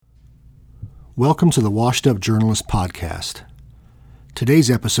Welcome to the Washed Up Journalist Podcast.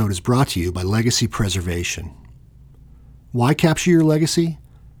 Today's episode is brought to you by Legacy Preservation. Why capture your legacy?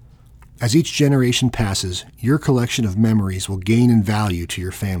 As each generation passes, your collection of memories will gain in value to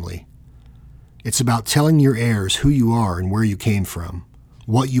your family. It's about telling your heirs who you are and where you came from,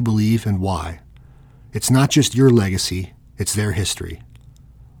 what you believe and why. It's not just your legacy, it's their history.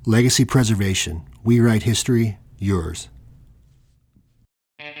 Legacy Preservation. We write history, yours.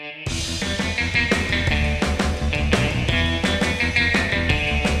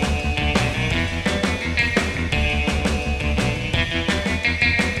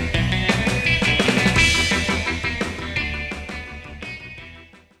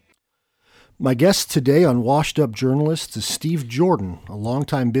 My guest today on Washed Up Journalists is Steve Jordan, a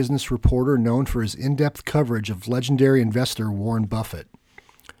longtime business reporter known for his in-depth coverage of legendary investor Warren Buffett.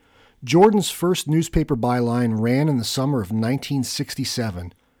 Jordan's first newspaper byline ran in the summer of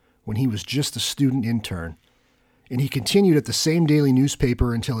 1967, when he was just a student intern, and he continued at the same daily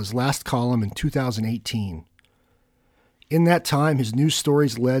newspaper until his last column in 2018. In that time, his news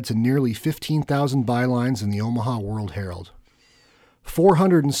stories led to nearly 15,000 bylines in the Omaha World Herald.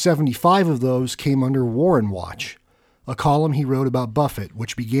 475 of those came under Warren Watch, a column he wrote about Buffett,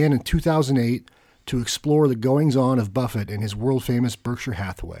 which began in 2008 to explore the goings-on of Buffett and his world-famous Berkshire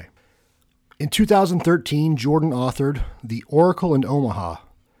Hathaway. In 2013, Jordan authored The Oracle in Omaha,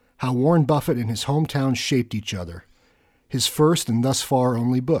 How Warren Buffett and His Hometown Shaped Each Other, his first and thus far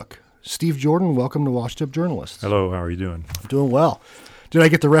only book. Steve Jordan, welcome to Washed Up Journalists. Hello, how are you doing? I'm doing well. Did I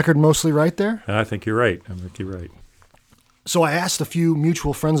get the record mostly right there? I think you're right. You're right. So I asked a few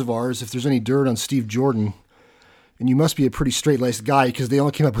mutual friends of ours if there's any dirt on Steve Jordan, and you must be a pretty straight-laced guy because they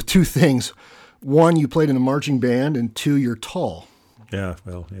only came up with two things. One, you played in a marching band, and two, you're tall. Yeah,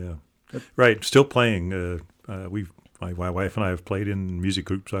 well, yeah. Right, still playing. My wife and I have played in music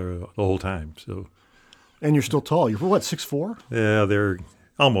groups the whole time. So. And you're still tall. You're what, 6'4"? Yeah, they're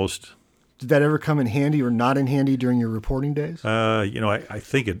almost. Did that ever come in handy or not in handy during your reporting days? I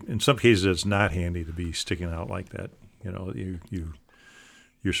think in some cases it's not handy to be sticking out like that. You know,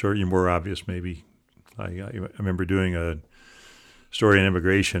 you're more obvious maybe. I remember doing a story on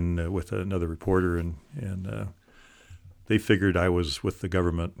immigration with another reporter, and they figured I was with the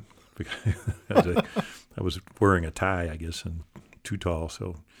government because I was wearing a tie, I guess, and too tall.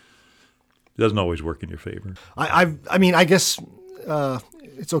 So it doesn't always work in your favor. I guess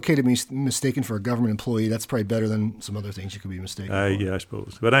it's okay to be mistaken for a government employee. That's probably better than some other things you could be mistaken for. Yeah, I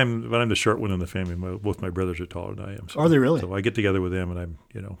suppose. But I'm the short one in the family. Both my brothers are taller than I am. So, are they really? So I get together with them, and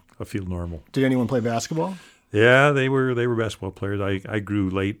I feel normal. Did anyone play basketball? Yeah, they were basketball players. I grew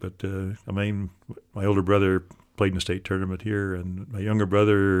late, but my older brother played in the state tournament here, and my younger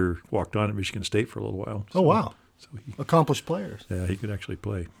brother walked on at Michigan State for a little while. So, oh wow! So accomplished players. Yeah, he could actually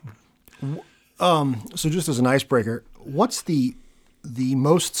play. So just as an icebreaker, what's the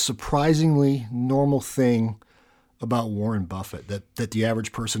most surprisingly normal thing about Warren Buffett that the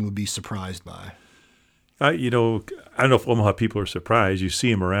average person would be surprised by? I don't know if Omaha people are surprised. You see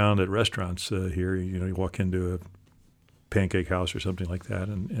him around at restaurants here. You walk into a Pancake House or something like that,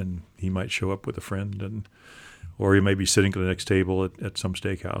 and he might show up with a friend, or he may be sitting at the next table at some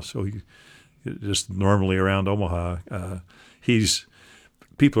steakhouse. So he just normally around Omaha.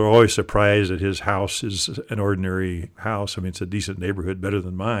 People are always surprised that his house is an ordinary house. I mean, it's a decent neighborhood, better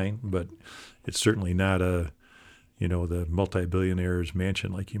than mine, but it's certainly not the multi-billionaire's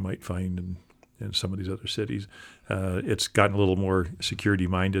mansion like you might find in some of these other cities. It's gotten a little more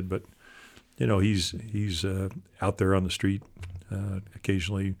security-minded, but he's out there on the street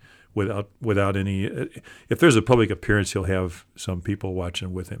occasionally without any. If there's a public appearance, he'll have some people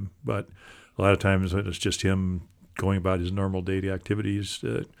watching with him, but a lot of times when it's just him going about his normal daily activities,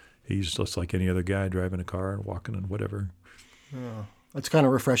 he's just like any other guy driving a car and walking and whatever. Yeah. That's kind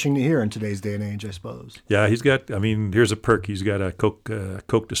of refreshing to hear in today's day and age, I suppose. Yeah, here's a perk. He's got a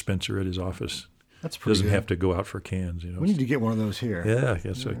Coke dispenser at his office. That's pretty Doesn't good. have to go out for cans. We need to get one of those here. Yeah,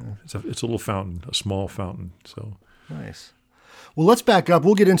 it's a little fountain, a small fountain. So nice. Well, let's back up.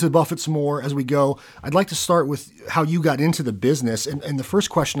 We'll get into Buffett some more as we go. I'd like to start with how you got into the business. And the first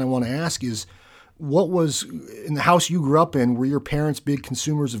question I want to ask is, what was, in the house you grew up in, were your parents big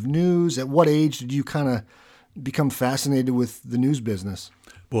consumers of news? At what age did you kind of become fascinated with the news business?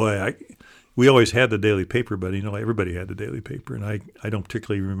 Boy, we always had the daily paper, but everybody had the daily paper, and I don't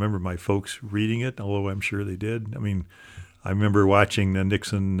particularly remember my folks reading it, although I'm sure they did. I mean, I remember watching the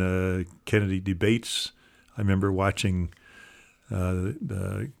Nixon-Kennedy debates. I remember watching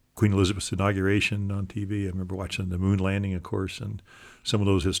the Queen Elizabeth's inauguration on TV. I remember watching the moon landing, of course, and some of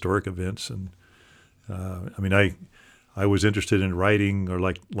those historic events. And I was interested in writing, or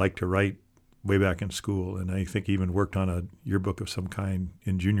like to write way back in school, and I think even worked on a yearbook of some kind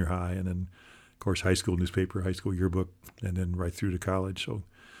in junior high, and then, of course, high school newspaper, high school yearbook, and then right through to college. So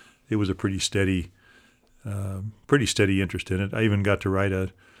it was a pretty steady interest in it. I even got to write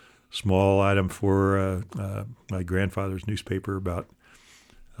a small item for my grandfather's newspaper about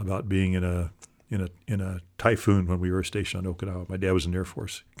being in a typhoon when we were stationed on Okinawa. My dad was an Air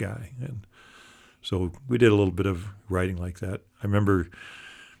Force guy, and so we did a little bit of writing like that. I remember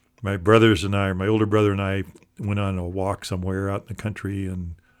my older brother and I went on a walk somewhere out in the country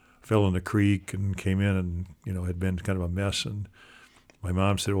and fell in the creek and came in and, had been kind of a mess. And my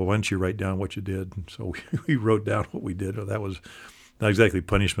mom said, well, why don't you write down what you did? And so we wrote down what we did. Well, that was not exactly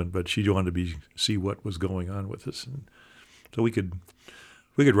punishment, but she wanted to see what was going on with us. And so we could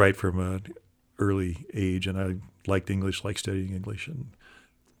write from an early age, and I liked English, liked studying English, and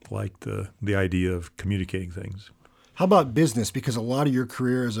liked the idea of communicating things. How about business? Because a lot of your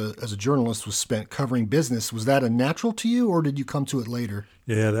career as a journalist was spent covering business. Was that a natural to you, or did you come to it later?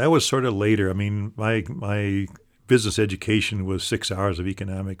 Yeah, that was sort of later. I mean, my business education was 6 hours of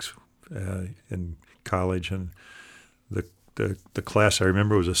economics in college, and the class I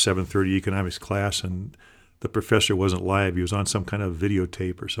remember was a 7:30 economics class, and the professor wasn't live. He was on some kind of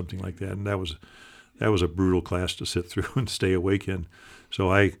videotape or something like that, and that was a brutal class to sit through and stay awake in.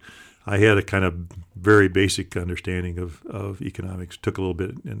 So I had a kind of very basic understanding of economics. Took a little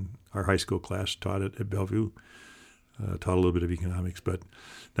bit in our high school class, taught it at Bellevue, taught a little bit of economics. But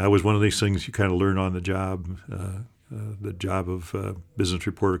that was one of these things you kind of learn on the job. The job of business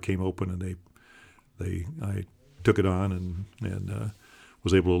reporter came open, and I took it on and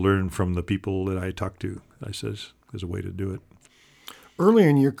was able to learn from the people that I talked to. I says there's a way to do it. Earlier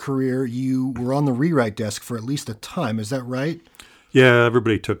in your career, you were on the rewrite desk for at least a time. Is that right? Yeah,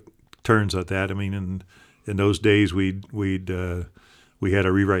 everybody took turns at that. I mean, in those days, we had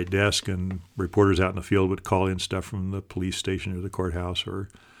a rewrite desk, and reporters out in the field would call in stuff from the police station or the courthouse or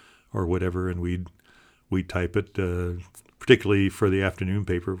whatever, and we'd type it. Particularly for the afternoon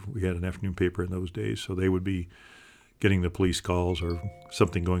paper, we had an afternoon paper in those days, so they would be getting the police calls or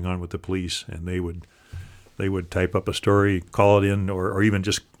something going on with the police, and they would type up a story, call it in, or even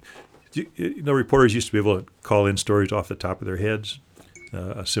just. Reporters used to be able to call in stories off the top of their heads,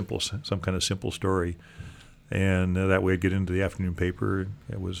 some kind of simple story, and that way it'd get into the afternoon paper.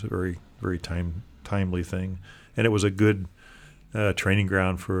 It was a very, very timely thing, and it was a good training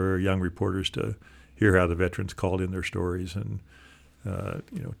ground for young reporters to hear how the veterans called in their stories and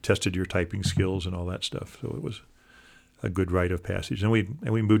tested your typing skills and all that stuff. So it was a good rite of passage, and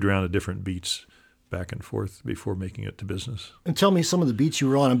we moved around to different beats back and forth before making it to business. And tell me some of the beats you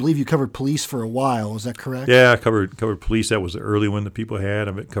were on. I believe you covered police for a while. Is that correct? Yeah, I covered police. That was the early one that people had.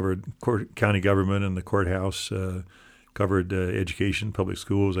 I covered county government and the courthouse, covered education, public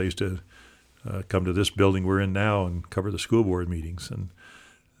schools. I used to come to this building we're in now and cover the school board meetings. And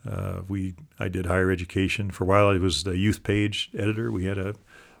I did higher education. For a while I was the youth page editor. We had a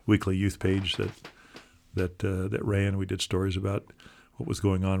weekly youth page that ran. We did stories about what was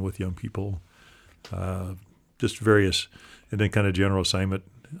going on with young people. Just various, and then kind of general assignment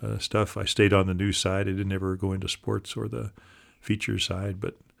stuff. I stayed on the news side. I didn't ever go into sports or the features side,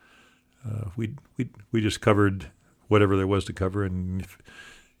 but we just covered whatever there was to cover. And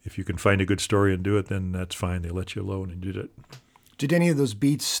if you can find a good story and do it, then that's fine. They let you alone and did it. Did any of those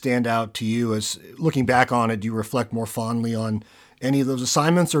beats stand out to you? As looking back on it, do you reflect more fondly on any of those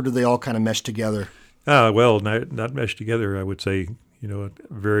assignments, or do they all kind of mesh together? Well, not meshed together. I would say,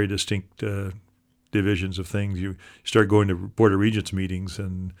 very distinct divisions of things. You start going to Board of Regents meetings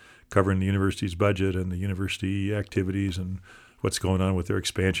and covering the university's budget and the university activities and what's going on with their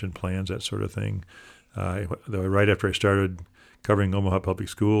expansion plans, that sort of thing. Right after I started covering Omaha Public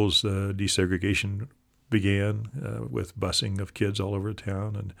Schools, desegregation began with busing of kids all over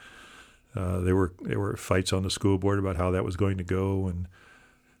town, and there were fights on the school board about how that was going to go, and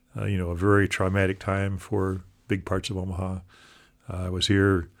a very traumatic time for big parts of Omaha. I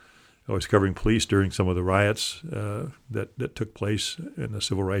was covering police during some of the riots that took place in the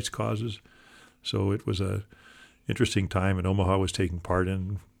civil rights causes. So it was a interesting time, and Omaha was taking part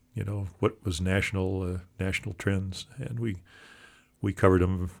in, what was national trends, and we covered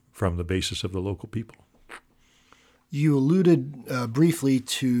them from the basis of the local people. You alluded briefly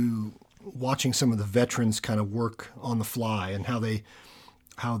to watching some of the veterans kind of work on the fly and how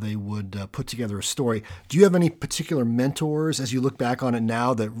they would put together a story. Do you have any particular mentors, as you look back on it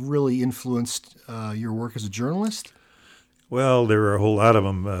now, that really influenced your work as a journalist? Well, there were a whole lot of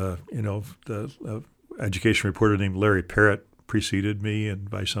them. The education reporter named Larry Parrott preceded me, and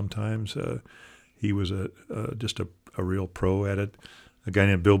by sometimes he was just a real pro at it. a guy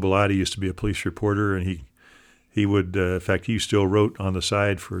named Bill Bellotti used to be a police reporter, and he would, in fact, he still wrote on the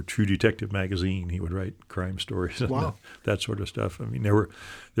side for True Detective magazine. He would write crime stories and Wow. that sort of stuff. I mean, there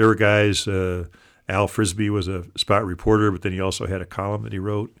were guys. Al Frisbee was a spot reporter, but then he also had a column that he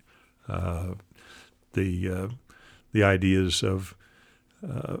wrote. The ideas of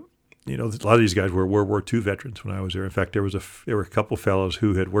a lot of these guys were World War II veterans when I was there. In fact, there were a couple fellows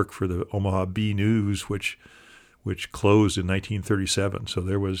who had worked for the Omaha Bee News, which closed in 1937. So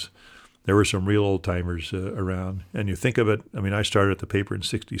there were some real old timers around. And you think of it. I mean, I started at the paper in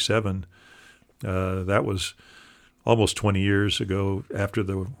 '67. That was almost 20 years ago after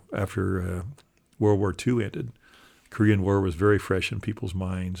World War II ended. Korean War was very fresh in people's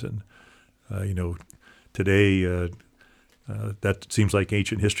minds, and today. That seems like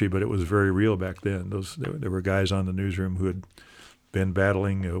ancient history, but it was very real back then. There were guys on the newsroom who had been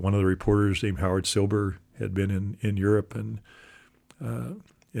battling. One of the reporters named Howard Silber had been in Europe, and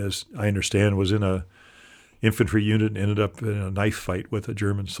as I understand, was in a infantry unit and ended up in a knife fight with a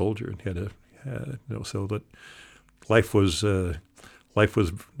German soldier. And so that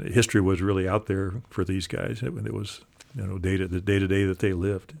history was really out there for these guys. It was the day to day that they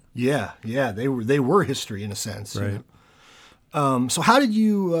lived. Yeah, they were history in a sense. Right. So how did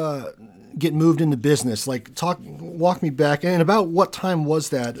you get moved into business? Walk me back, and about what time was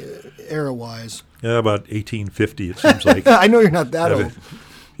that, era-wise? Yeah, about 1850. It seems like. I know you're not that old.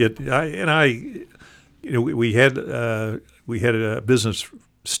 We had a business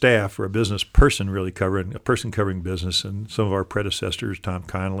staff or a business person covering business, and some of our predecessors, Tom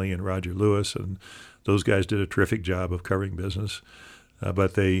Connolly and Roger Lewis, and those guys did a terrific job of covering business.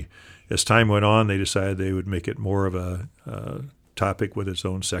 But as time went on, they decided they would make it more of a topic with its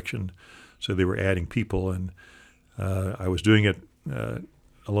own section. So they were adding people, and I was doing it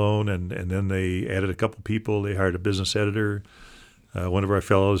alone, and then they added a couple people. They hired a business editor. One of our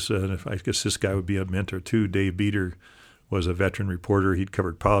fellows, and I guess this guy would be a mentor too, Dave Beater, was a veteran reporter. He'd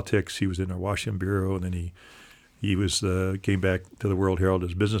covered politics. He was in our Washington bureau, and then he came back to the World Herald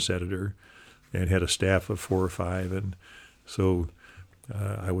as business editor and had a staff of 4 or 5. And so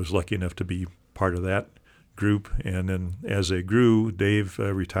I was lucky enough to be part of that group. And then as they grew, Dave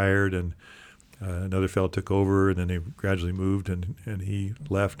retired, and another fellow took over, and then they gradually moved, and he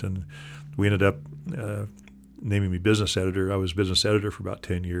left, and we ended up naming me business editor. I was business editor for about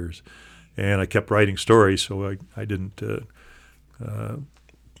 10 years, and I kept writing stories, so I didn't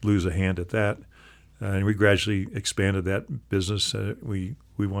lose a hand at that. And we gradually expanded that business. We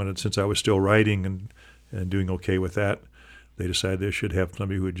wanted, since I was still writing and doing okay with that, they decided they should have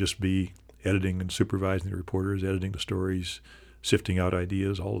somebody who would just be editing and supervising the reporters, editing the stories, sifting out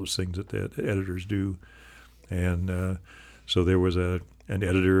ideas, all those things that the editors do. And so there was an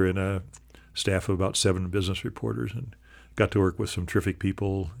editor and a staff of about 7 business reporters, and got to work with some terrific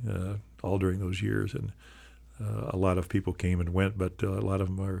people all during those years. And a lot of people came and went, but a lot of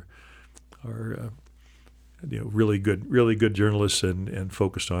them are really good journalists and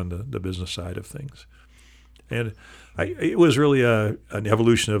focused on the business side of things. And it was really an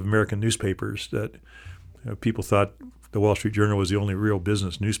evolution of American newspapers that people thought the Wall Street Journal was the only real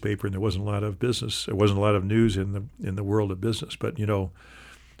business newspaper, and there wasn't a lot of business. There wasn't a lot of news in the world of business. But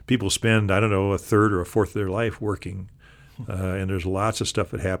people spend, a third or a fourth of their life working, and there's lots of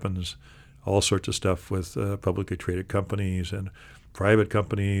stuff that happens, all sorts of stuff with publicly traded companies and private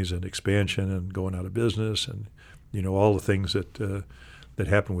companies and expansion and going out of business, and all the things that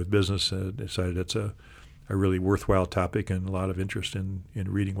happen with business. Decided it's a really worthwhile topic, and a lot of interest in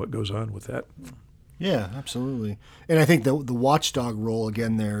reading what goes on with that. Yeah, absolutely. And I think the watchdog role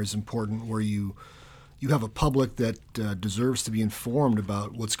again there is important, where you have a public that deserves to be informed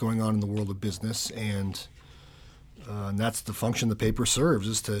about what's going on in the world of business, and that's the function the paper serves,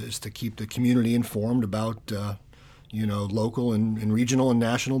 is to keep the community informed about local and regional and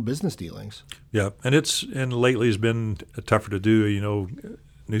national business dealings. Yeah, and lately has been tougher to do.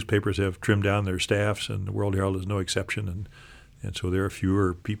 Newspapers have trimmed down their staffs, and the World Herald is no exception, and so there are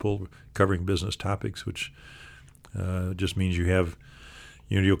fewer people covering business topics, which just means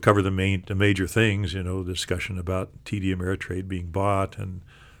you'll cover the major things. The discussion about TD Ameritrade being bought, and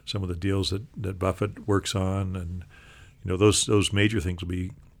some of the deals that Buffett works on, and those major things will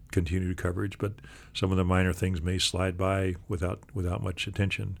be continued coverage, but some of the minor things may slide by without much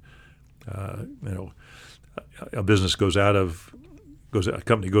attention. A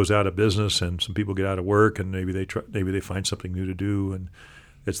company goes out of business, and some people get out of work, and maybe they find something new to do, and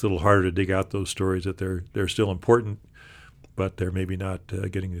it's a little harder to dig out those stories that they're still important, but they're maybe not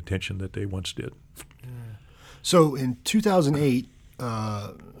getting the attention that they once did. So in 2008,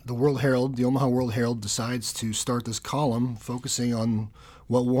 the World Herald, the Omaha World Herald, decides to start this column focusing on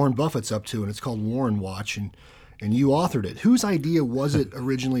what Warren Buffett's up to, and it's called Warren Watch, and you authored it. Whose idea was it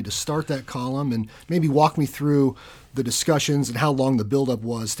originally to start that column, and maybe walk me through the discussions and how long the buildup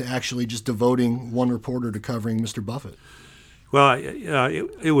was to actually just devoting one reporter to covering Mr. Buffett? Well,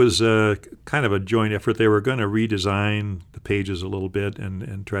 it was kind of a joint effort. They were going to redesign the pages a little bit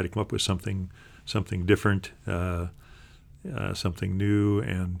and try to come up with something different, something new.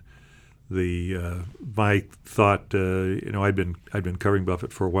 And my thought, I'd been covering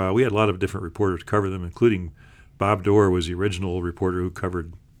Buffett for a while. We had a lot of different reporters cover them, including Bob Dorr was the original reporter who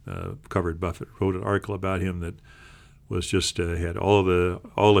covered Buffett. Wrote an article about him that was just had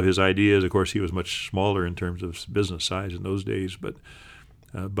all of his ideas. Of course, he was much smaller in terms of business size in those days, but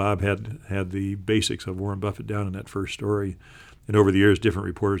Bob had the basics of Warren Buffett down in that first story. And over the years, different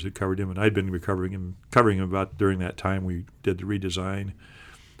reporters had covered him, and I'd been covering him about during that time we did the redesign.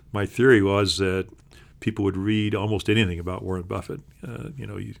 My theory was that people would read almost anything about Warren Buffett.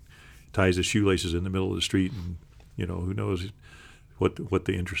 He ties his shoelaces in the middle of the street, and who knows what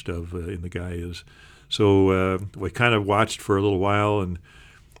the interest of in the guy is. So we kind of watched for a little while and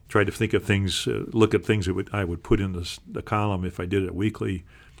tried to think of things, look at things that I would put in the column if I did it weekly.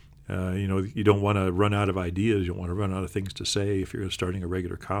 You don't want to run out of ideas. You don't want to run out of things to say if you're starting a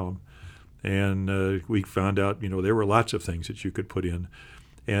regular column. And we found out, there were lots of things that you could put in.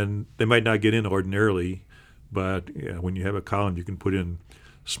 And they might not get in ordinarily, but when you have a column, you can put in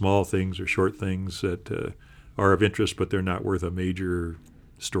small things or short things that are of interest, but they're not worth a major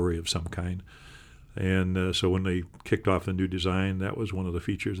story of some kind. And so when they kicked off the new design, that was one of the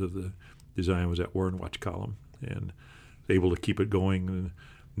features of the design, was that Warren Watch column, and able to keep it going and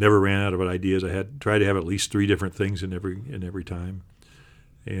never ran out of ideas. I had tried to have at least 3 different things in every time,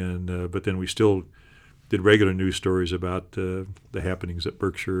 and but then we still did regular news stories about the happenings at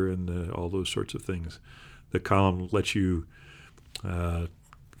Berkshire and all those sorts of things. The column lets you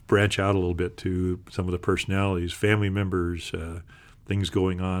branch out a little bit to some of the personalities, family members, things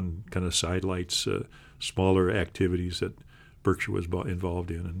going on, kind of sidelights, smaller activities that Berkshire was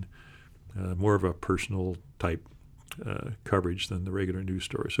involved in, and more of a personal type coverage than the regular news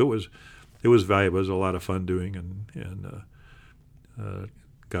story. So it was valuable. It was a lot of fun doing, and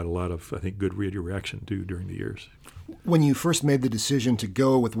got a lot of, I think, good radio reaction too during the years. When you first made the decision to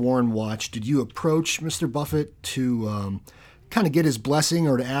go with Warren Watch, did you approach Mr. Buffett to kind of get his blessing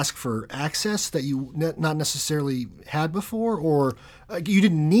or to ask for access that you not necessarily had before, or you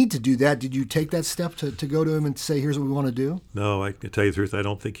didn't need to do that? Did you take that step to go to him and say, here's what we want to do? No, I can tell you the truth. I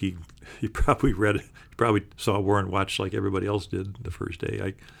don't think he probably read it. He probably saw Warren Watch like everybody else did the first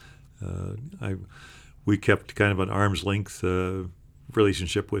day. We kept kind of an arm's length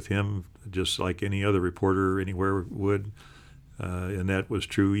relationship with him, just like any other reporter anywhere would, and that was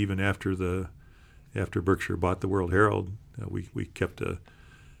true even after Berkshire bought the World Herald. We kept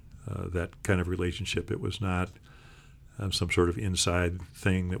that kind of relationship. It was not some sort of inside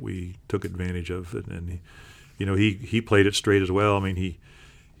thing that we took advantage of, and he played it straight as well. I mean,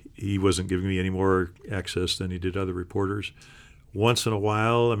 he wasn't giving me any more access than he did other reporters. Once in a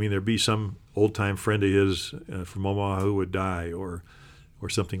while, I mean, there'd be some old-time friend of his from Omaha who would die, or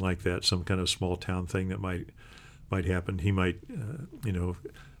something like that, some kind of small-town thing that might happen. He might,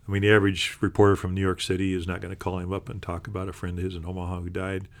 I mean, the average reporter from New York City is not going to call him up and talk about a friend of his in Omaha who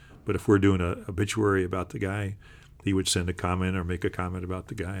died. But if we're doing an obituary about the guy, he would send a comment or make a comment about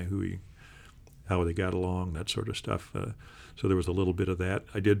the guy, how they got along, that sort of stuff. So there was a little bit of that.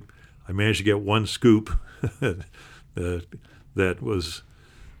 I managed to get one scoop that was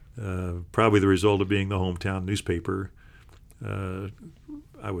probably the result of being the hometown newspaper.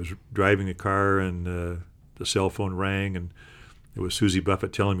 I was driving a car and the cell phone rang, and it was Susie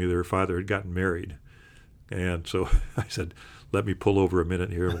Buffett telling me that her father had gotten married. And so I said, let me pull over a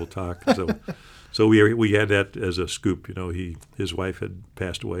minute here and we'll talk. So we had that as a scoop. His wife had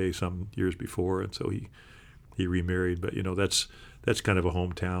passed away some years before, and so he remarried. But that's kind of a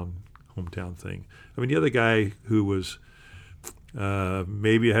hometown thing. I mean, the other guy who was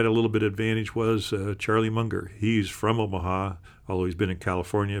maybe had a little bit of advantage was Charlie Munger. He's from Omaha, although he's been in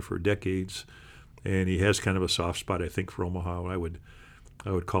California for decades, and he has kind of a soft spot, I think, for Omaha. I would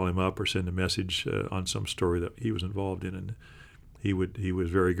call him up or send a message on some story that he was involved in, and he was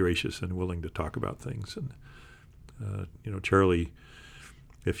very gracious and willing to talk about things. And Charlie,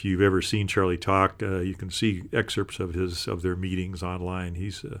 if you've ever seen Charlie talk, you can see excerpts of their meetings online.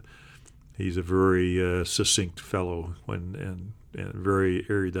 He's a very succinct fellow and very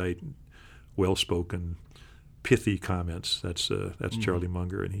erudite, well-spoken, pithy comments. That's Charlie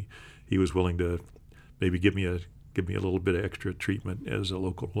Munger, and he was willing to maybe give me give me a little bit of extra treatment as a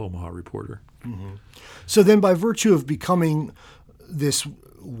local Omaha reporter. Mm-hmm. So then, by virtue of becoming this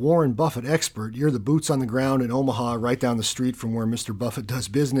Warren Buffett expert, you're the boots on the ground in Omaha, right down the street from where Mr. Buffett does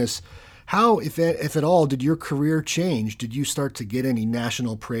business. How, if at all, did your career change? Did you start to get any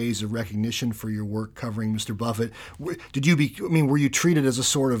national praise or recognition for your work covering Mr. Buffett? Were you treated as a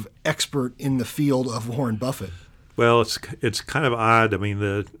sort of expert in the field of Warren Buffett? Well, it's kind of odd. I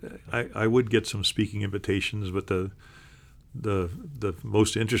mean, I would get some speaking invitations, but the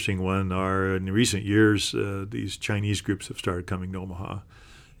most interesting one are in recent years these Chinese groups have started coming to Omaha,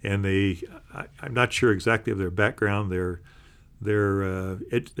 and I'm not sure exactly of their background.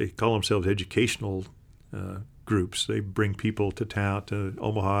 They call themselves educational groups. They bring people to town, to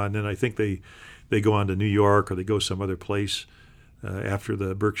Omaha, and then I think they go on to New York or they go some other place after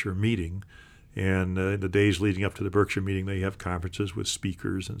the Berkshire meeting. And in the days leading up to the Berkshire meeting, they have conferences with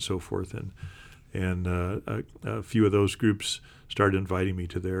speakers and so forth. And a few of those groups started inviting me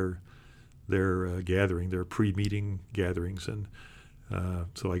to their gathering, their pre-meeting gatherings. And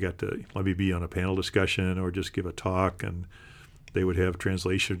so I got to maybe be on a panel discussion or just give a talk. And they would have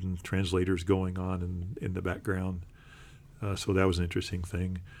translators going on in the background. So that was an interesting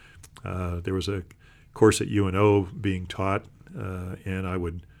thing. There was a course at UNO being taught, and I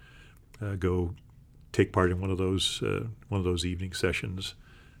would go take part in one of those evening sessions,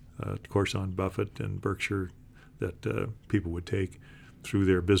 course on Buffett and Berkshire that people would take through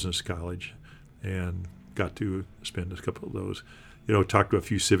their business college, and got to spend a couple of those. Talk to a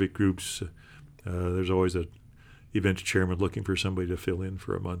few civic groups. There's always a event chairman looking for somebody to fill in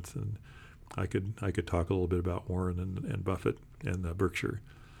for a month, and I could talk a little bit about Warren and Buffett and Berkshire.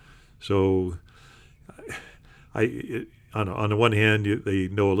 So on the one hand, they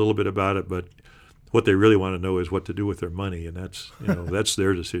know a little bit about it, but what they really want to know is what to do with their money, and that's that's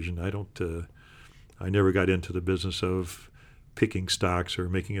their decision. I never got into the business of picking stocks or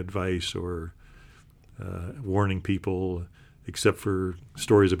making advice or warning people, except for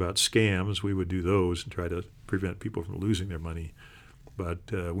stories about scams. We would do those and try to prevent people from losing their money, but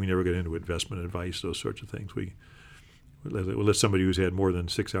we never got into investment advice, those sorts of things. We'll let somebody who's had more than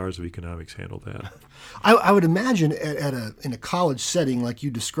 6 hours of economics handle that. I would imagine in a college setting like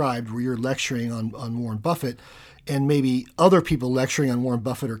you described, where you're lecturing on Warren Buffett, and maybe other people lecturing on Warren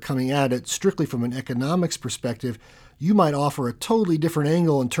Buffett are coming at it strictly from an economics perspective, you might offer a totally different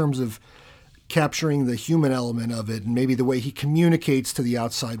angle in terms of capturing the human element of it and maybe the way he communicates to the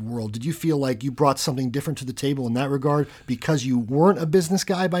outside world. Did you feel like you brought something different to the table in that regard because you weren't a business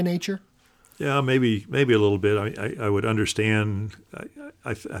guy by nature? Yeah, maybe a little bit. I would understand.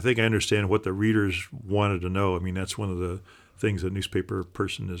 I think I understand what the readers wanted to know. I mean, that's one of the things a newspaper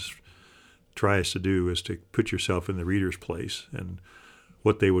person tries to do, is to put yourself in the reader's place and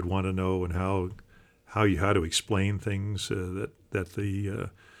what they would want to know, and how to explain things that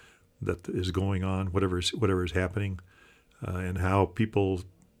is going on, whatever is happening, and how people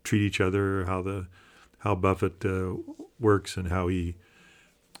treat each other, how Buffett works, and how he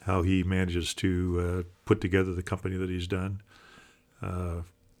manages to put together the company that he's done.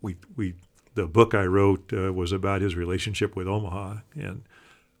 The book I wrote was about his relationship with Omaha and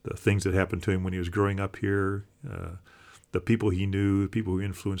the things that happened to him when he was growing up here, the people he knew, the people who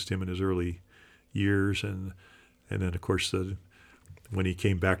influenced him in his early years, and then of course when he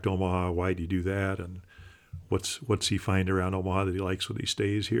came back to Omaha, why did he do that, and what's he find around Omaha that he likes when he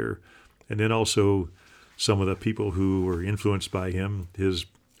stays here, and then also some of the people who were influenced by him. His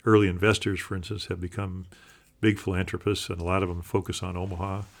early investors, for instance, have become big philanthropists, and a lot of them focus on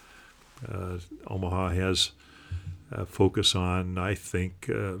Omaha. Omaha has a focus on, I think,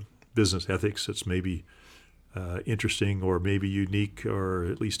 business ethics that's maybe interesting or maybe unique or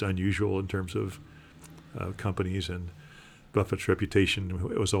at least unusual in terms of companies. And Buffett's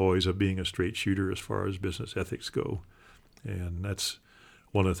reputation was always of being a straight shooter as far as business ethics go. And that's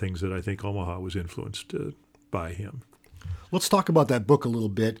one of the things that I think Omaha was influenced by him. Let's talk about that book a little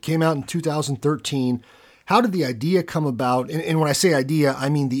bit. Came out in 2013. How did the idea come about? And when I say idea, I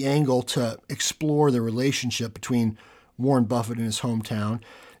mean the angle to explore the relationship between Warren Buffett and his hometown.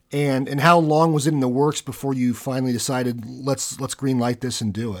 And how long was it in the works before you finally decided, let's green light this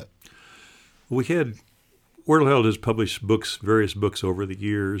and do it? World Herald has published various books over the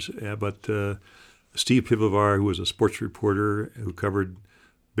years, but Steve Pivovar, who was a sports reporter who covered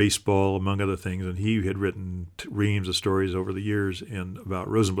baseball, among other things, and he had written reams of stories over the years about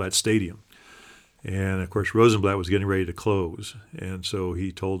Rosenblatt Stadium. And, of course, Rosenblatt was getting ready to close, and so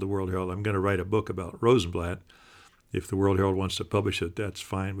he told the World Herald, I'm going to write a book about Rosenblatt. If the World Herald wants to publish it, that's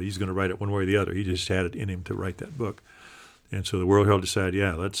fine, but he's going to write it one way or the other. He just had it in him to write that book. And so the World Herald decided,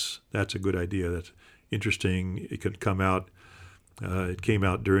 that's a good idea. interesting. It could come out. It came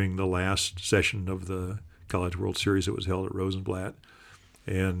out during the last session of the College World Series that was held at Rosenblatt,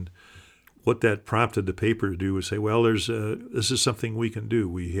 and what that prompted the paper to do was say, well, this is something we can do.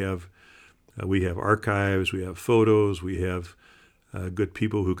 We have archives, we have photos, we have good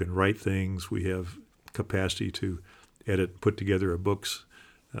people who can write things, we have capacity to edit, put together books.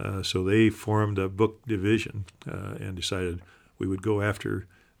 So they formed a book division and decided we would go after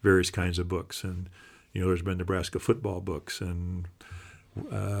various kinds of books. And there's been Nebraska football books and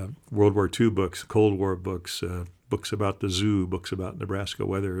World War II books, Cold War books, books about the zoo, books about Nebraska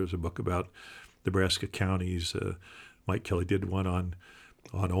weather. There's a book about Nebraska counties. Mike Kelly did one on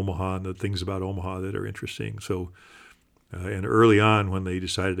Omaha and the things about Omaha that are interesting. So, and early on when they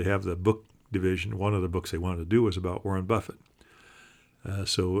decided to have the book division, one of the books they wanted to do was about Warren Buffett.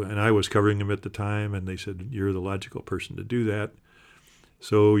 And I was covering him at the time, and they said, you're the logical person to do that.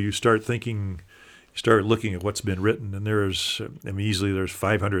 So you start looking at what's been written, and easily there's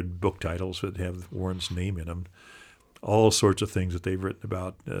 500 book titles that have Warren's name in them. All sorts of things that they've written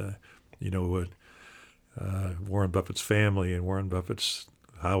about, Warren Buffett's family and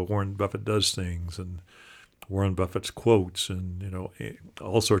how Warren Buffett does things, and Warren Buffett's quotes, and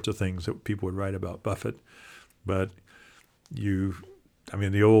all sorts of things that people would write about Buffett. But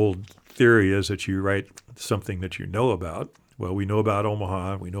the old theory is that you write something that you know about. Well, we know about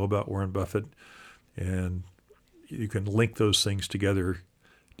Omaha, we know about Warren Buffett, and you can link those things together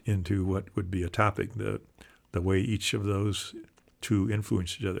into what would be a topic, the way each of those two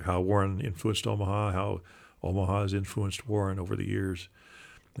influenced each other, how Warren influenced Omaha, how Omaha has influenced Warren over the years.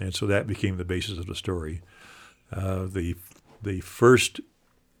 And so that became the basis of the story. The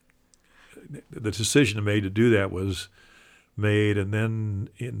decision made to do that was made, and then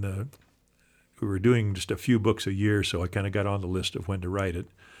we were doing just a few books a year, so I kind of got on the list of when to write it.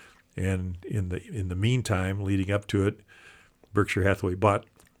 And in the meantime, leading up to it, Berkshire Hathaway bought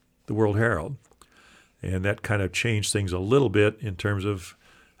the World Herald, and that kind of changed things a little bit in terms of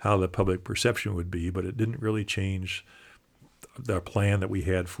how the public perception would be, but it didn't really change the plan that we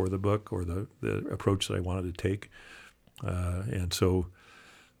had for the book or the approach that I wanted to take. And so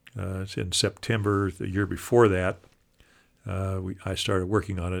in September, the year before that, I started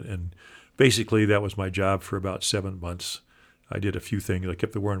working on it, and basically that was my job for about 7 months. I did a few things. I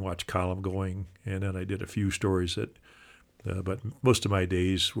kept the Warren Watch column going, and then I did a few stories but most of my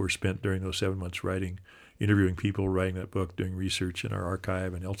days were spent during those 7 months writing, interviewing people, writing that book, doing research in our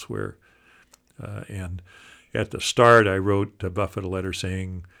archive and elsewhere. And at the start, I wrote to Buffett a letter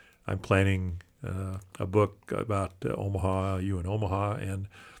saying, I'm planning a book about Omaha, you in Omaha, and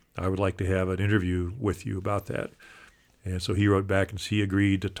I would like to have an interview with you about that. And so he wrote back, and he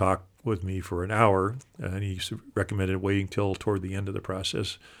agreed to talk with me for an hour, and he recommended waiting till toward the end of the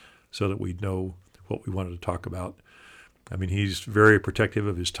process so that we'd know what we wanted to talk about. He's very protective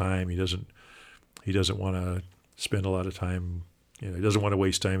of his time. He doesn't want to spend a lot of time. He doesn't want to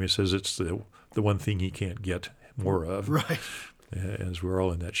waste time. He says it's the one thing he can't get more of. Right. As we're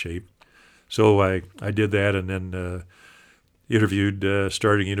all in that shape. So I did that, and then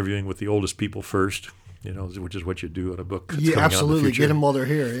started interviewing with the oldest people first, which is what you do in a book. Yeah, absolutely. Get them while they're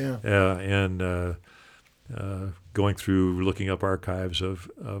here. Yeah. And going through, looking up archives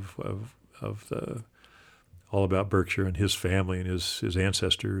of all about Berkshire and his family and his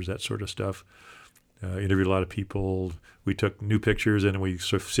ancestors, that sort of stuff. Interviewed a lot of people. We took new pictures, and we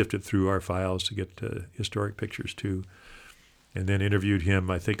sort of sifted through our files to get historic pictures too. And then interviewed him,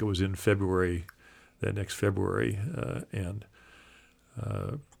 I think it was in February, that next February.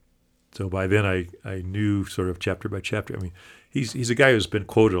 So by then I knew sort of chapter by chapter. He's a guy who's been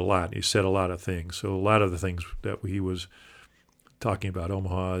quoted a lot. He said a lot of things. So a lot of the things that he was talking about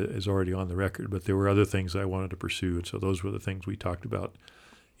Omaha is already on the record, but there were other things I wanted to pursue. And so those were the things we talked about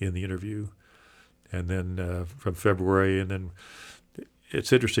in the interview. And then from February, and then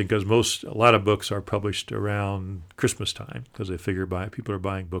it's interesting because a lot of books are published around Christmas time because they figure people are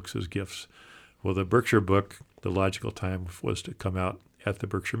buying books as gifts. Well, the Berkshire book, the logical time was to come out at the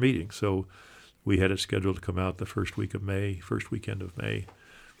Berkshire meeting. So we had it scheduled to come out the first weekend of May,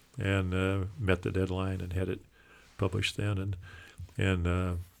 and met the deadline and had it published then.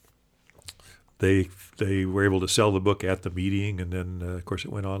 And they were able to sell the book at the meeting, and then of course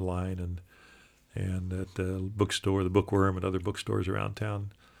it went online, and at the bookstore, the Bookworm, and other bookstores around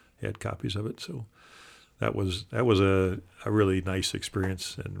town had copies of it. So that was a really nice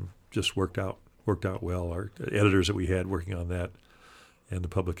experience, and just worked out well. Our editors that we had working on that and the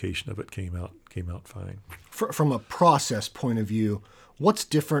publication of it came out fine. From a process point of view, what's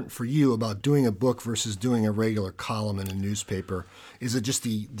different for you about doing a book versus doing a regular column in a newspaper? Is it just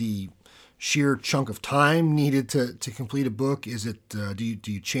the sheer chunk of time needed to complete a book? Is it do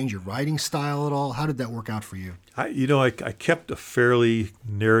you change your writing style at all? How did that work out for you? I kept a fairly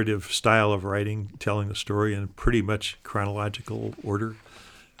narrative style of writing, telling the story in pretty much chronological order.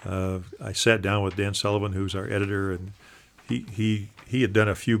 I sat down with Dan Sullivan, who's our editor, and he had done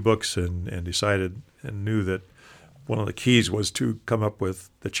a few books and decided and knew that one of the keys was to come up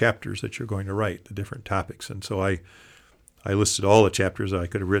with the chapters that you're going to write, the different topics. And so I listed all the chapters I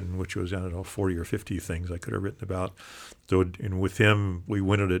could have written, which was, 40 or 50 things I could have written about. So, and with him, we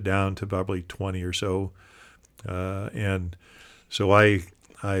winnowed it down to probably 20 or so. And so I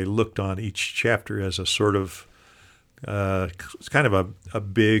looked on each chapter as a sort of, it's kind of a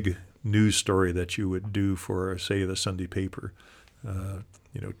big news story that you would do for, say, the Sunday paper,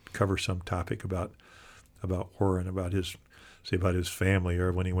 cover some topic about Warren, about his family,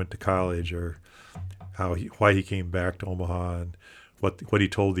 or when he went to college, or why he came back to Omaha, and what he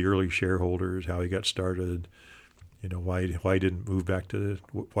told the early shareholders, how he got started, why he didn't move back to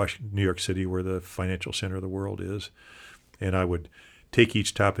New York City, where the financial center of the world is. And I would take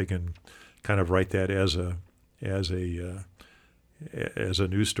each topic and kind of write that as a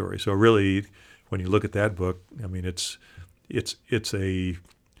news story. So really, when you look at that book,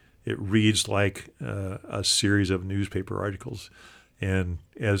 it reads like a series of newspaper articles. And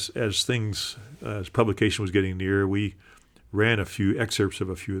as publication was getting near, we ran a few excerpts of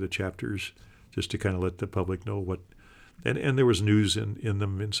a few of the chapters just to kind of let the public know what, and there was news in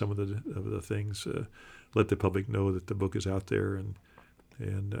them, in some of the things, let the public know that the book is out there, and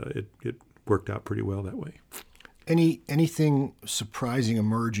it worked out pretty well that way. Anything surprising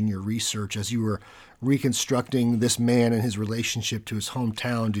emerge in your research as you were reconstructing this man and his relationship to his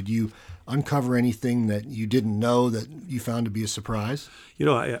hometown? Did you uncover anything that you didn't know that you found to be a surprise?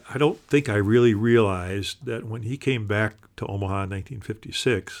 I don't think I really realized that when he came back to Omaha in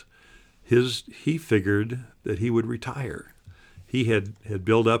 1956, he figured that he would retire. He had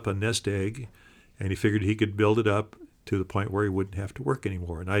built up a nest egg, and he figured he could build it up to the point where he wouldn't have to work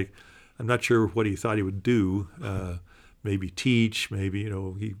anymore. And I'm not sure what he thought he would do. Maybe teach. Maybe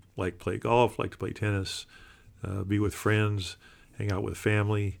he liked to play golf, liked to play tennis, be with friends, hang out with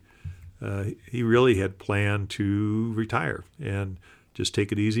family. He really had planned to retire and just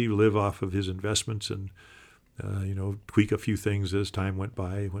take it easy, live off of his investments, and tweak a few things as time went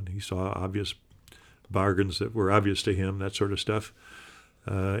by when he saw obvious bargains that were obvious to him, that sort of stuff.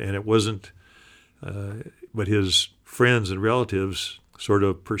 And it wasn't, but his friends and relatives sort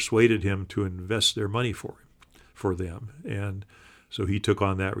of persuaded him to invest their money for them. And so he took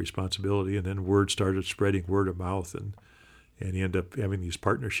on that responsibility, and then word started spreading, word of mouth, and he ended up having these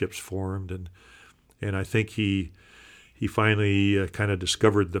partnerships formed. And I think he finally kind of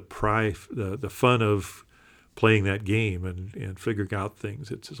discovered the fun of playing that game and figuring out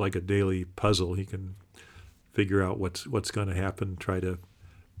things. It's like a daily puzzle. He can figure out what's going to happen, try to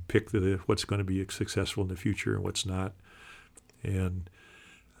pick what's going to be successful in the future and what's not. And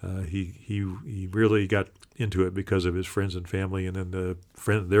he really got into it because of his friends and family, and then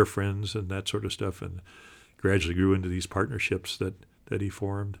their friends and that sort of stuff, and gradually grew into these partnerships that he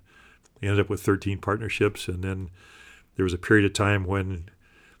formed. He ended up with 13 partnerships, and then there was a period of time when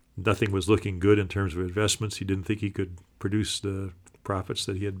nothing was looking good in terms of investments. He didn't think he could produce the profits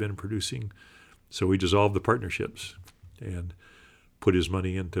that he had been producing, so he dissolved the partnerships and put his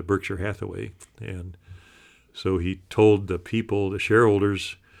money into Berkshire Hathaway. And so he told the people, the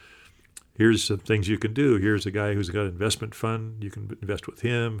shareholders, here's some things you can do. Here's a guy who's got an investment fund. You can invest with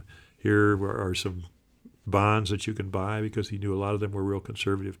him. Here are some bonds that you can buy, because he knew a lot of them were real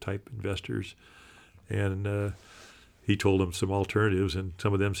conservative type investors. And he told them some alternatives, and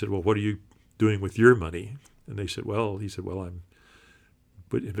some of them said, well, what are you doing with your money? And he said, well, I'm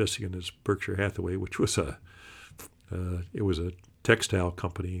investing in this Berkshire Hathaway, which was a textile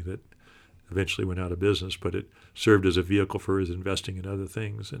company that eventually went out of business, but it served as a vehicle for his investing in other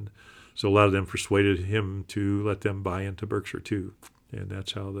things. And so a lot of them persuaded him to let them buy into Berkshire too. And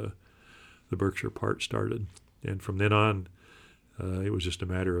that's how the Berkshire part started. And from then on, it was just a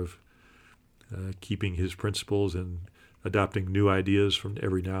matter of keeping his principles and adopting new ideas from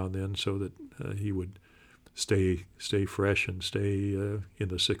every now and then, so that he would stay fresh and stay in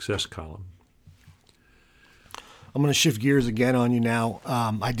the success column. I'm going to shift gears again on you now.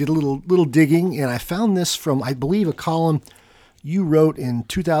 I did a little digging, and I found this from, I believe, a column you wrote in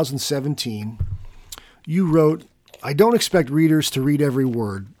 2017. You wrote, "I don't expect readers to read every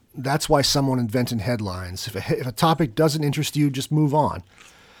word. That's why someone invented headlines. If a topic doesn't interest you, just move on."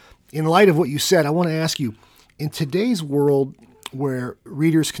 In light of what you said, I want to ask you, in today's world where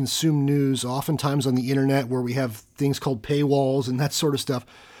readers consume news, oftentimes on the internet, where we have things called paywalls and that sort of stuff,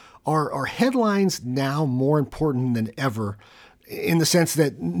 Are headlines now more important than ever, in the sense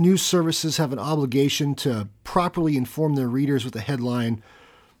that news services have an obligation to properly inform their readers with a headline,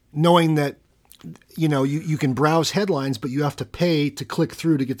 knowing that you can browse headlines, but you have to pay to click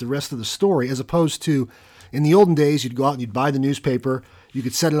through to get the rest of the story, as opposed to in the olden days, you'd go out and you'd buy the newspaper, you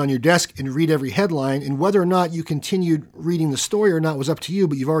could set it on your desk and read every headline, and whether or not you continued reading the story or not was up to you,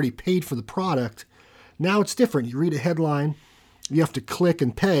 but you've already paid for the product. Now it's different. You read a headline, you have to click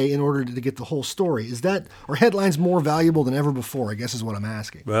and pay in order to get the whole story. Are headlines more valuable than ever before, I guess is what I'm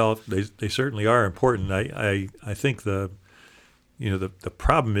asking. Well, they certainly are important. I think the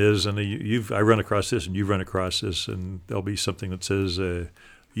problem is, and I run across this, and you've run across this, and there'll be something that says,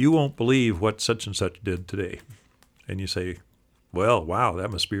 you won't believe what such and such did today. And you say, well, wow,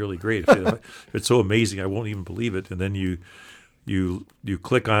 that must be really great. If it's so amazing, I won't even believe it. And then you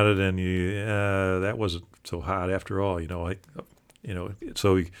click on it, and that wasn't so hot after all.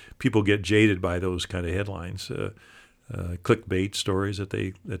 So people get jaded by those kind of headlines, clickbait stories that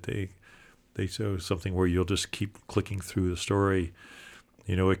they show, something where you'll just keep clicking through the story.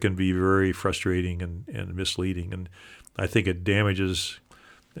 It can be very frustrating and misleading, and I think it damages.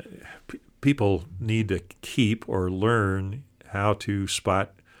 People need to keep or learn how to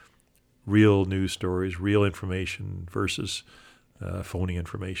spot real news stories, real information versus phony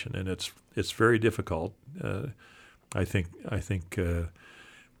information, and it's very difficult. I think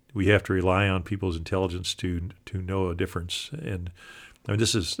we have to rely on people's intelligence to know a difference. And I mean,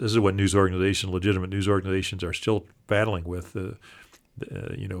 this is what legitimate news organizations are still battling with. They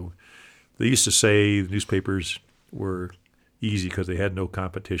used to say newspapers were easy because they had no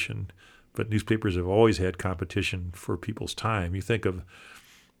competition, but newspapers have always had competition for people's time. You think of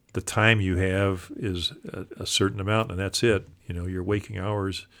the time you have is a certain amount, and that's it. Your waking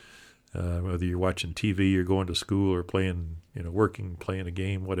hours, whether you're watching TV or going to school or playing, working, playing a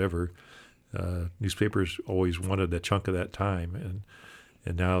game, whatever. Newspapers always wanted a chunk of that time,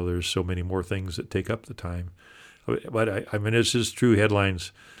 and now there's so many more things that take up the time. But I mean, it's just true.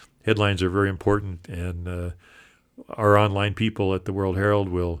 Headlines are very important, and our online people at the World Herald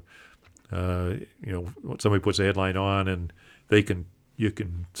will, somebody puts a headline on, and you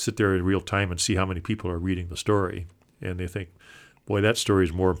can sit there in real time and see how many people are reading the story, and they think, boy, that story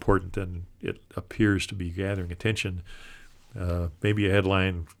is more important than it appears to be gathering attention. Maybe a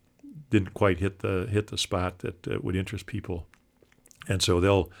headline didn't quite hit the spot that would interest people, and so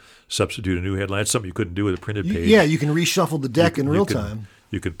they'll substitute a new headline. It's something you couldn't do with a printed page. Yeah, you can reshuffle the deck in real time.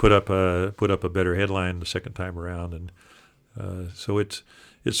 You could put up a better headline the second time around, and so it's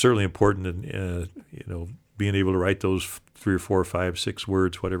certainly important. And being able to write those 3 or 4 or 5, 6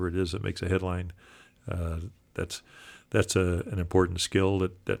 words, whatever it is that makes a headline, that's an important skill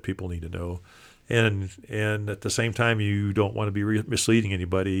that people need to know. And at the same time, you don't want to be misleading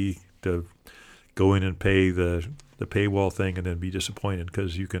anybody to go in and pay the paywall thing and then be disappointed,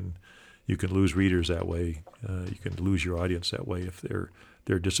 because you can lose readers that way. You can lose your audience that way if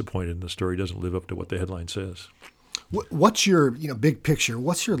they're disappointed and the story doesn't live up to what the headline says. What's your big picture?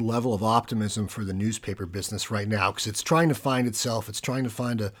 What's your level of optimism for the newspaper business right now? Because it's trying to find itself. It's trying to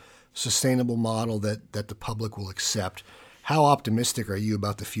find a sustainable model that the public will accept. How optimistic are you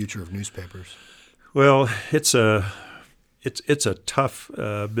about the future of newspapers? Well, it's a tough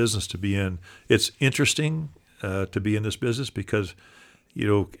business to be in. It's interesting to be in this business because,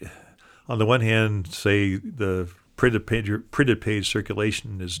 on the one hand, say the printed page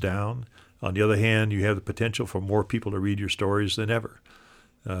circulation is down. On the other hand, you have the potential for more people to read your stories than ever.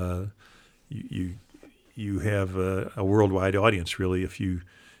 You have a worldwide audience, really, if you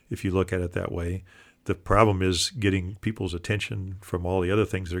look at it that way. The problem is getting people's attention from all the other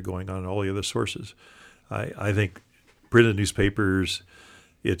things that are going on in all the other sources. I think printed newspapers,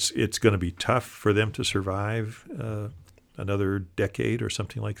 it's going to be tough for them to survive another decade or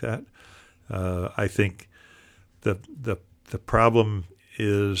something like that. I think the problem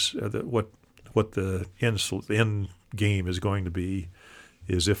is what the end game is going to be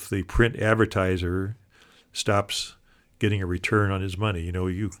is if the print advertiser stops getting a return on his money.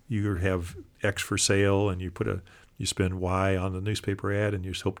 You have X for sale, and you spend Y on the newspaper ad, and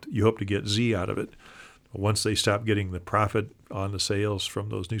you hope to get Z out of it. Once they stop getting the profit on the sales from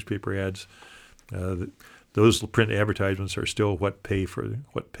those newspaper ads, those print advertisements are still what pays for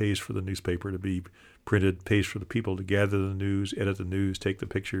the newspaper to be printed, pays for the people to gather the news, edit the news, take the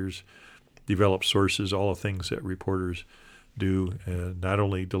pictures, develop sources, all the things that reporters do, not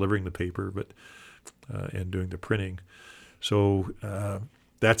only delivering the paper but and doing the printing. So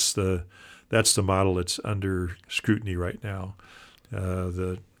that's the model that's under scrutiny right now.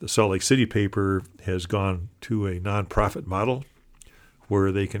 The Salt Lake City paper has gone to a nonprofit model where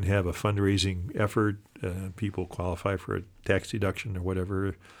they can have a fundraising effort. People qualify for a tax deduction or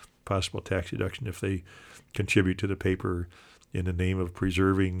whatever, possible tax deduction if they contribute to the paper in the name of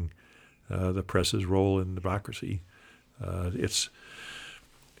preserving the press's role in democracy. It's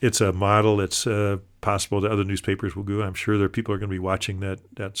a model that's possible that other newspapers will do. I'm sure there are people who are going to be watching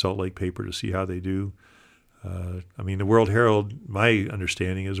that Salt Lake paper to see how they do. The World Herald, my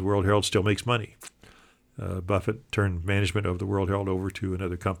understanding is the World Herald still makes money. Buffett turned management of the World Herald over to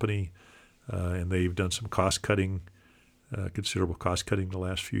another company, and they've done some cost-cutting, considerable cost-cutting the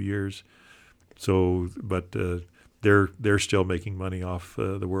last few years. So, but they're still making money off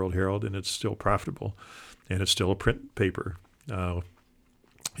the World Herald, and it's still profitable, and it's still a print paper.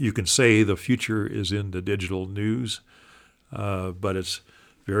 You can say the future is in the digital news, but it's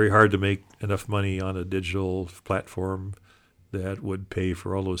very hard to make enough money on a digital platform that would pay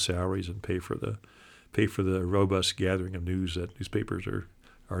for all those salaries and pay for the robust gathering of news that newspapers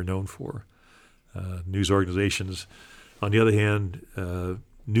are known for. News organizations, on the other hand,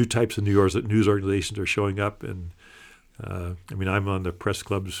 new types of news organizations are showing up, and I'm on the Press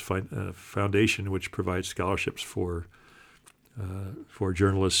Club's foundation, which provides scholarships for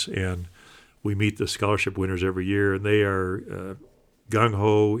journalists, and we meet the scholarship winners every year, and they are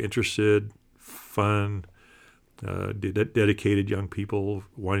gung-ho, interested, fun, dedicated young people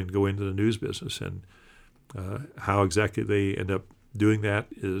wanting to go into the news business. And how exactly they end up doing that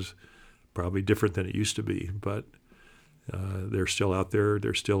is probably different than it used to be, but they're still out there.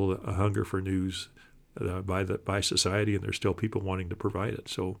 There's still a hunger for news by society, and there's still people wanting to provide it.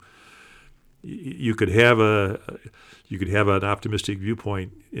 So you could have an optimistic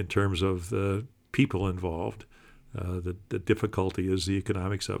viewpoint in terms of the people involved. The difficulty is the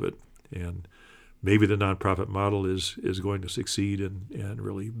economics of it, and maybe the nonprofit model is going to succeed and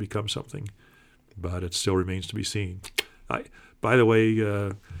really become something, but it still remains to be seen. By the way,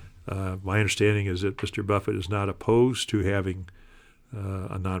 my understanding is that Mr. Buffett is not opposed to having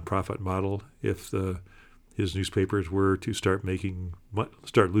a nonprofit model if his newspapers were to start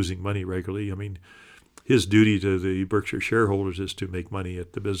losing money regularly. I mean, his duty to the Berkshire shareholders is to make money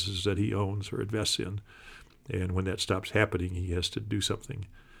at the businesses that he owns or invests in, and when that stops happening, he has to do something.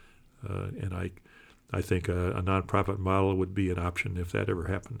 And I think a nonprofit model would be an option if that ever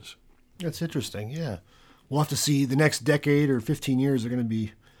happens. That's interesting. Yeah, we'll have to see. The next decade or 15 years are going to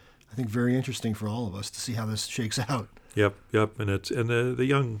be, I think, very interesting for all of us to see how this shakes out. Yep, and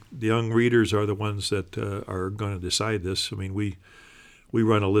the young readers are the ones that are going to decide this. I mean, we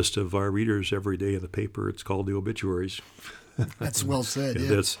run a list of our readers every day in the paper. It's called the obituaries. That's well said. And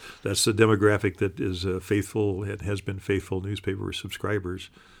yeah. That's the demographic that is faithful and has been faithful newspaper subscribers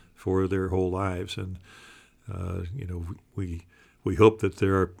for their whole lives. And we hope that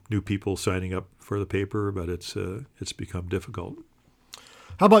there are new people signing up for the paper, but it's become difficult.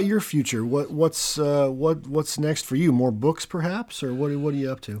 How about your future? What's next for you? More books, perhaps, or what are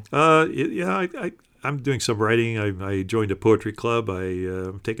you up to? I'm doing some writing. I joined a poetry club.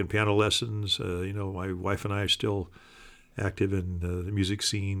 I'm taking piano lessons. My wife and I are still active in the music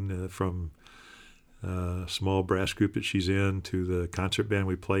scene, from a small brass group that she's in to the concert band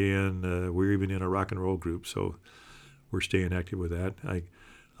we play in. We're even in a rock and roll group, so we're staying active with that.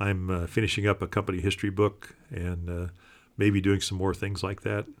 I'm finishing up a company history book and maybe doing some more things like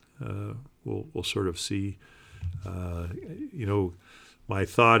that. We'll sort of see. My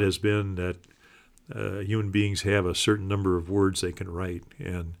thought has been that human beings have a certain number of words they can write,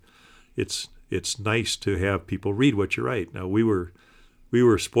 and it's nice to have people read what you write. Now, we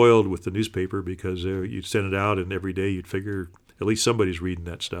were spoiled with the newspaper because you'd send it out, and every day you'd figure at least somebody's reading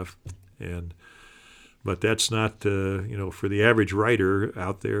that stuff. But that's not, for the average writer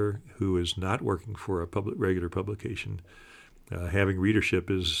out there who is not working for a regular publication, having readership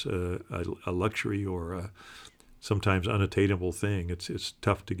is a luxury or a sometimes unattainable thing. It's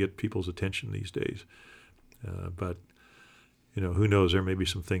tough to get people's attention these days. But who knows? There may be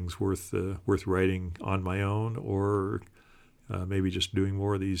some things worth writing on my own, or maybe just doing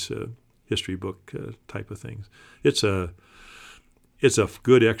more of these history book type of things. It's a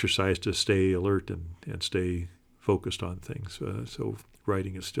good exercise to stay alert and stay focused on things. So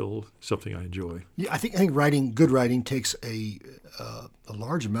writing is still something I enjoy. Yeah, I think good writing takes a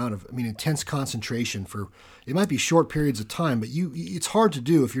large amount of intense concentration for. It might be short periods of time, but it's hard to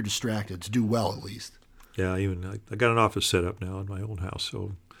do if you're distracted, to do well at least. Yeah, I got an office set up now in my own house,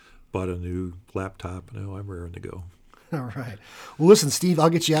 so bought a new laptop. Now I'm raring to go. All right. Well, listen, Steve, I'll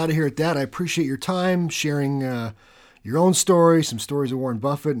get you out of here at that. I appreciate your time sharing your own story, some stories of Warren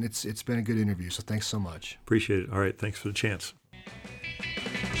Buffett, and it's been a good interview. So thanks so much. Appreciate it. All right. Thanks for the chance.